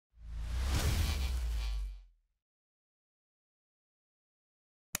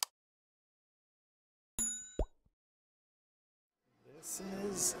This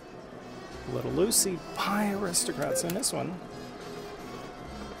is Lil Lucy by Aristocrats. In this one,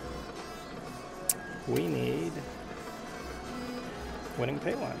 we need winning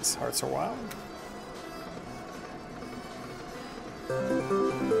paylines. Hearts are wild.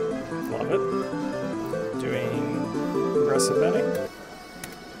 Love it. Doing aggressive betting.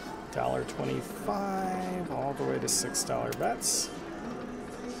 $1.25 all the way to $6 bets.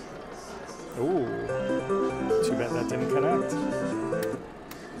 Ooh, too bad that didn't connect.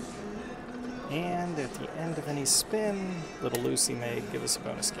 And at the end of any spin, Lil Lucy may give us a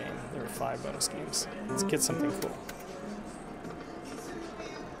bonus game. There are 5 bonus games. Let's get something cool.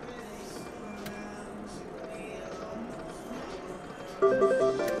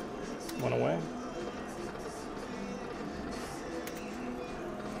 One away.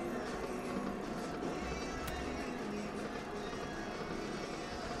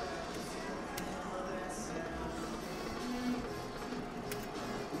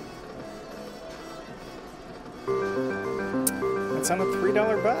 It's on a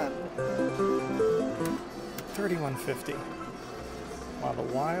 $3 bet. $31.50. Wow, the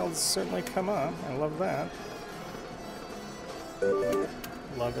wilds certainly come up. I love that.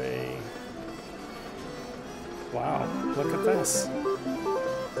 Love a... Wow, look at this.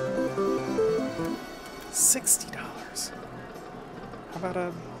 $60. How about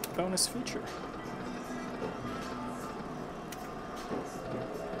a bonus feature?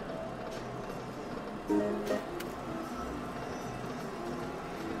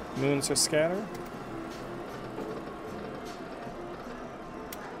 Moons are scattered.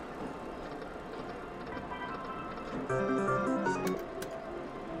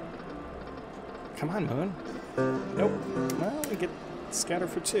 Come on, moon. Nope. Well, we get scatter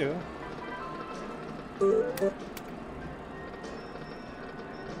for 2.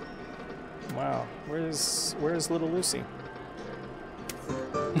 Wow. Where's Lil Lucy?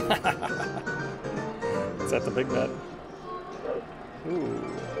 Is that the big bet? Ooh.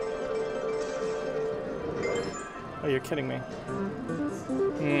 Oh, you're kidding me.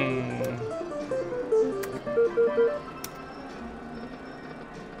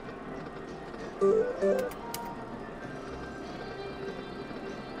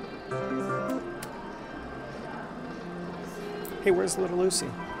 Hey, where's Lil Lucy?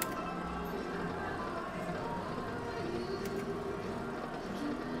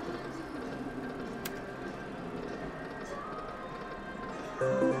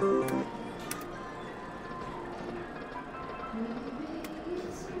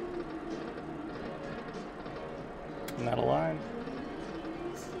 Not a line.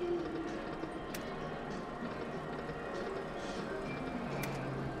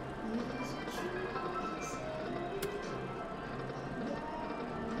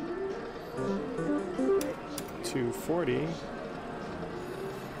 $2.40.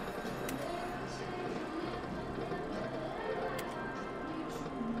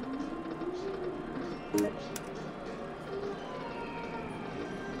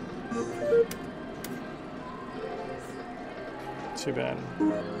 Too bad.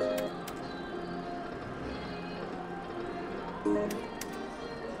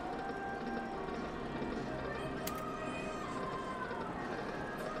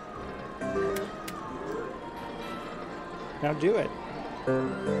 Now do it.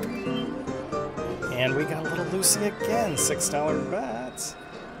 And we got Lil Lucy again. $6 bet.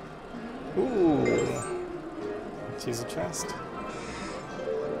 Ooh. Let's use a chest.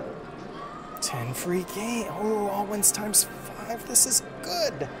 10 free game. Oh, all wins times 5. This is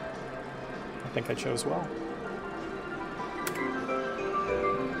good. I think I chose well.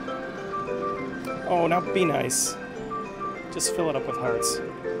 Oh, now be nice. Just fill it up with hearts.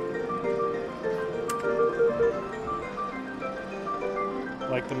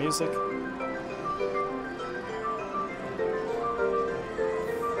 Like the music?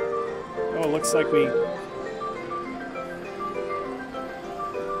 Oh, it looks like we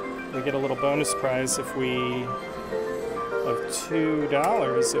get a little bonus prize if we of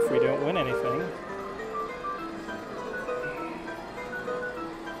 $2 if we don't win anything.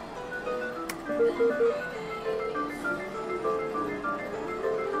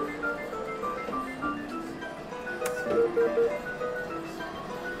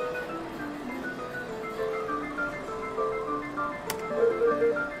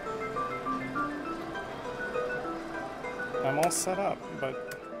 I'm all set up, but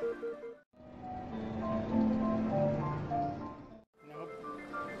nope.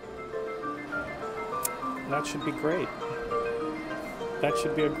 That should be great. That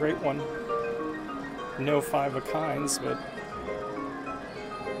should be a great one. No 5 of kinds, but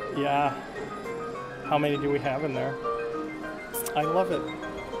yeah. How many do we have in there? I love it.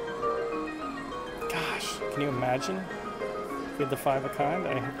 Gosh, can you imagine? If we had the 5 of kind,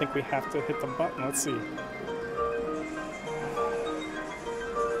 I think we have to hit the button. Let's see.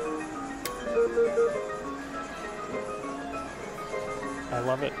 I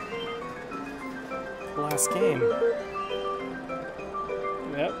love it. Last game.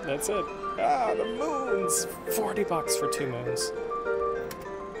 Yep, that's it. Ah, the moons! $40 for 2 moons.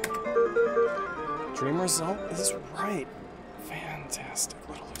 Dream result is right. Fantastic,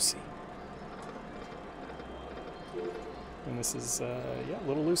 Little Lucy. And this is, yeah,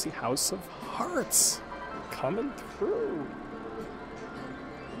 Little Lucy House of Hearts. Coming through.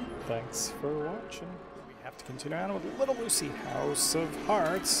 Thanks for watching. We have to continue on with Little Lucy House of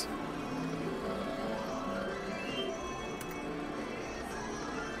Hearts.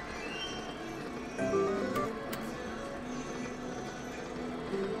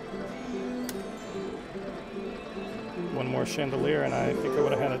 One more chandelier and I think I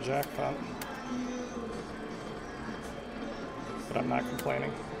would have had a jackpot. But I'm not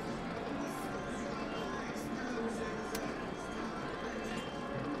complaining.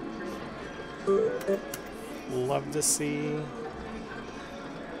 Love to see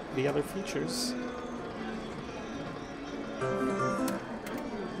the other features.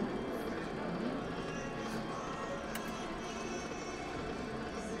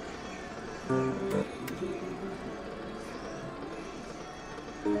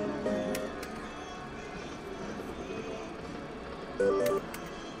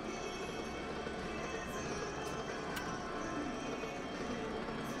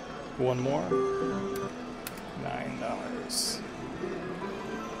 One more. $9.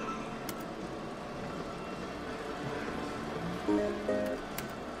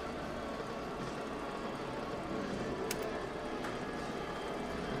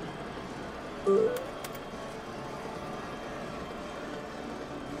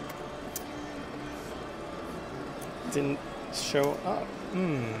 Didn't show up.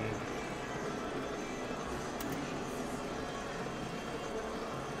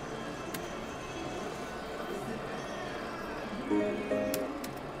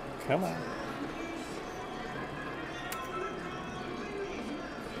 Come on.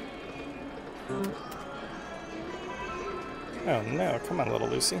 Oh no, come on, Little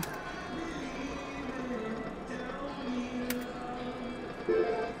Lucy.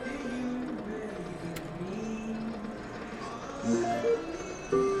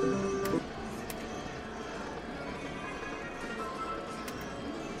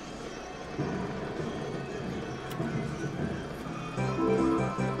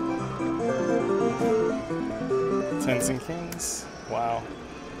 Tens and kings. Wow.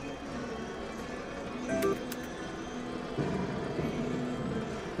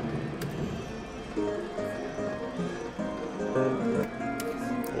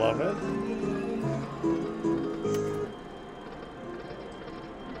 Love it.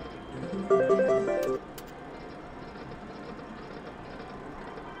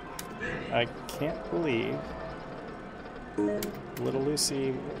 I can't believe Little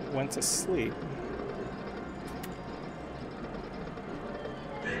Lucy went to sleep.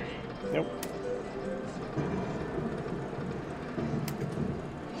 Nope.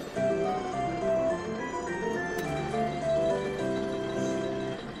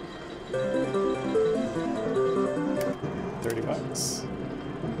 $30.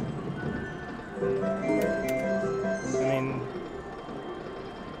 I mean,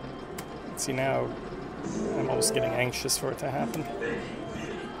 see now, I'm almost getting anxious for it to happen.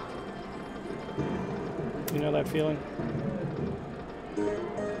 You know that feeling?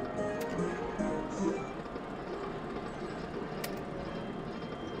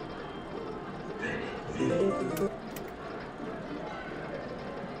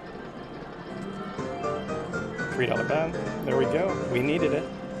 $3 bet. There we go. We needed it.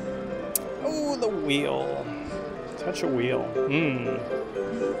 Oh, the wheel. Touch a wheel.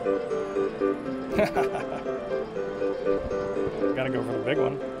 Gotta go for the big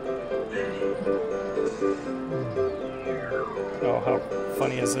one. Oh, how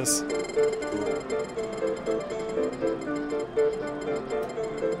funny is this?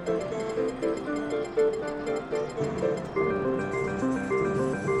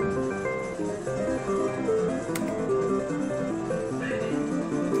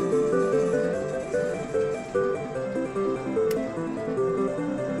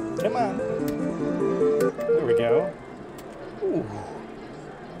 Come on. There we go. Ooh.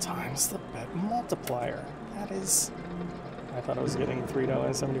 Times the bet multiplier. That is... I thought I was getting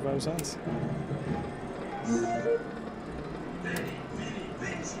 $3.75.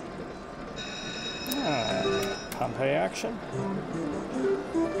 Ah, Pompeii action.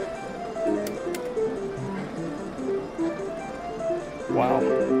 Wow.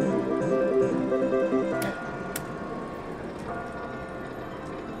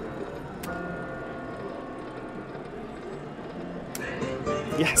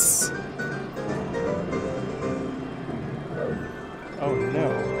 Yes. Oh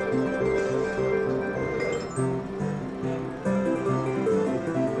no.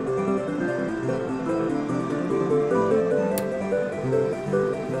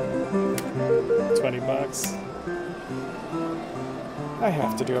 $20. I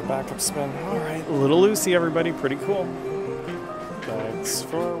have to do a backup spin. All right, Lil Lucy, everybody, pretty cool. Thanks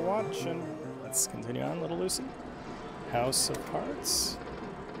for watching. Let's continue on, Lil Lucy. House of Hearts.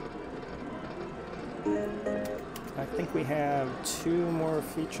 I think we have 2 more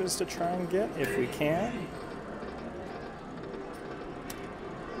features to try and get, if we can.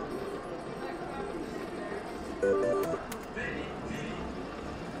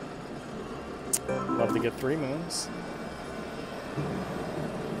 Love to get 3 moons.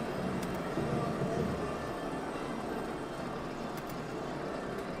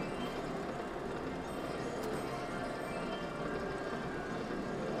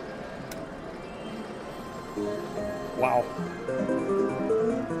 Wow.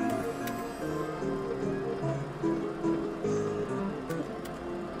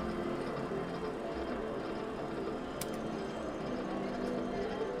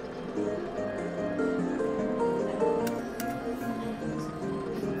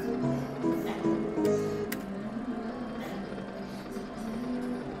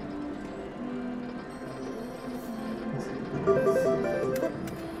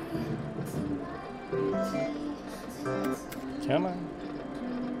 Come on.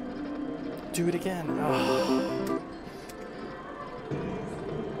 Do it again. Oh.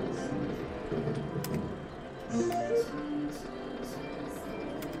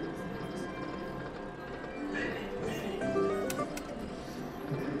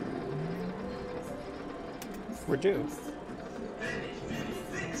 We're due.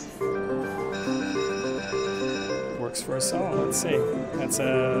 Works for us all. Let's see. That's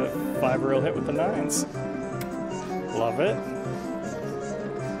a 5-reel hit with the 9s. Love it.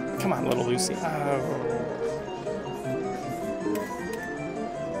 Come on, Lil Lucy. Oh.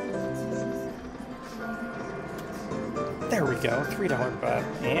 There we go. $3 bet.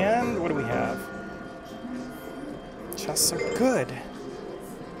 And what do we have? Just so good.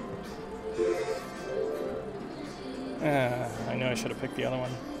 I know I should have picked the other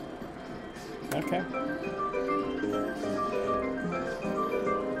one. Okay.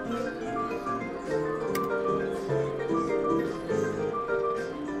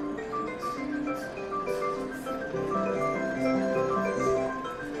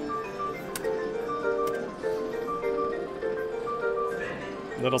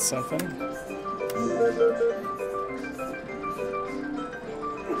 Little something.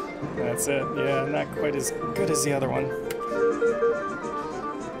 That's it. Yeah, not quite as good as the other one.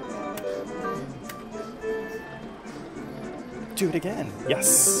 Do it again.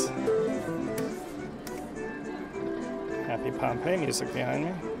 Yes. Happy Pompeii music behind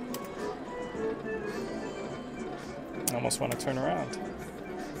me. I almost want to turn around.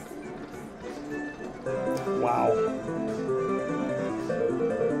 Wow.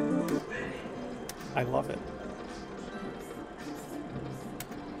 I love it.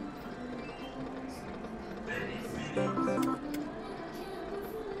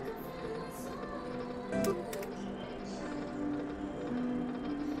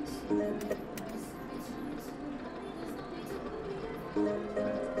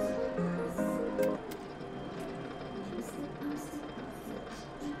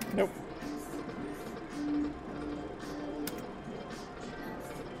 Nope.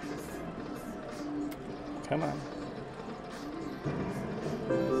 Come on.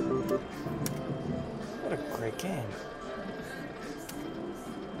 What a great game.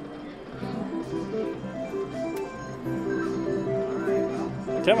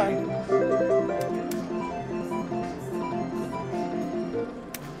 Come on.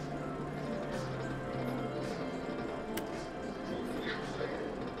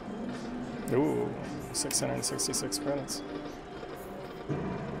 Ooh, 666 credits.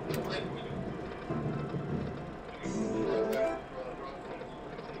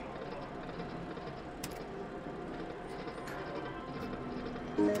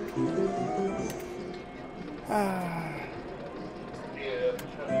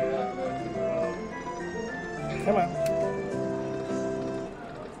 Come on. I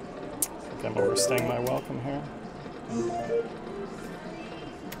think I'm overstaying my welcome here.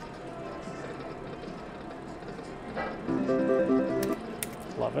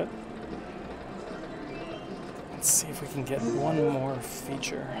 Love it. Let's see if we can get one more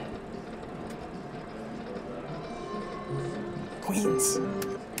feature. Queens.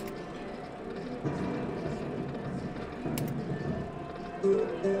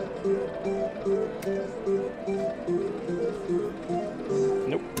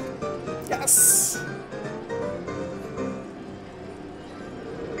 Nope. Yes!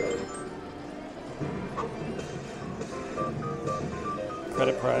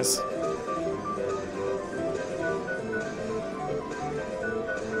 Credit prize.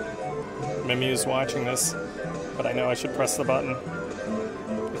 I'm amused watching this, but I know I should press the button.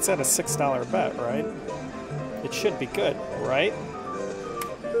 It's at a $6 bet, right? It should be good, right?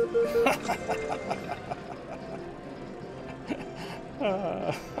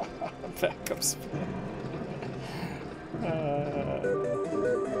 Backup spin.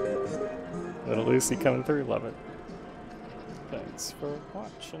 Little Lucy coming through, love it. Thanks for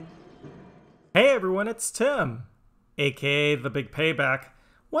watching. Hey everyone, it's Tim, aka The Big Payback.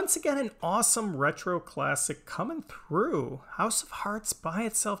 Once again, an awesome retro classic coming through. House of Hearts by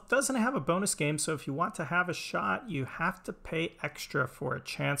itself doesn't have a bonus game, so if you want to have a shot, you have to pay extra for a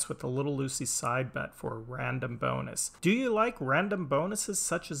chance with the Little Lucy side bet for a random bonus. Do you like random bonuses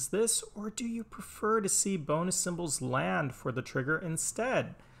such as this, or do you prefer to see bonus symbols land for the trigger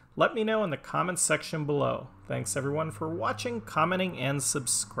instead? Let me know in the comments section below. Thanks everyone for watching, commenting, and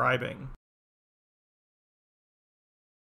subscribing.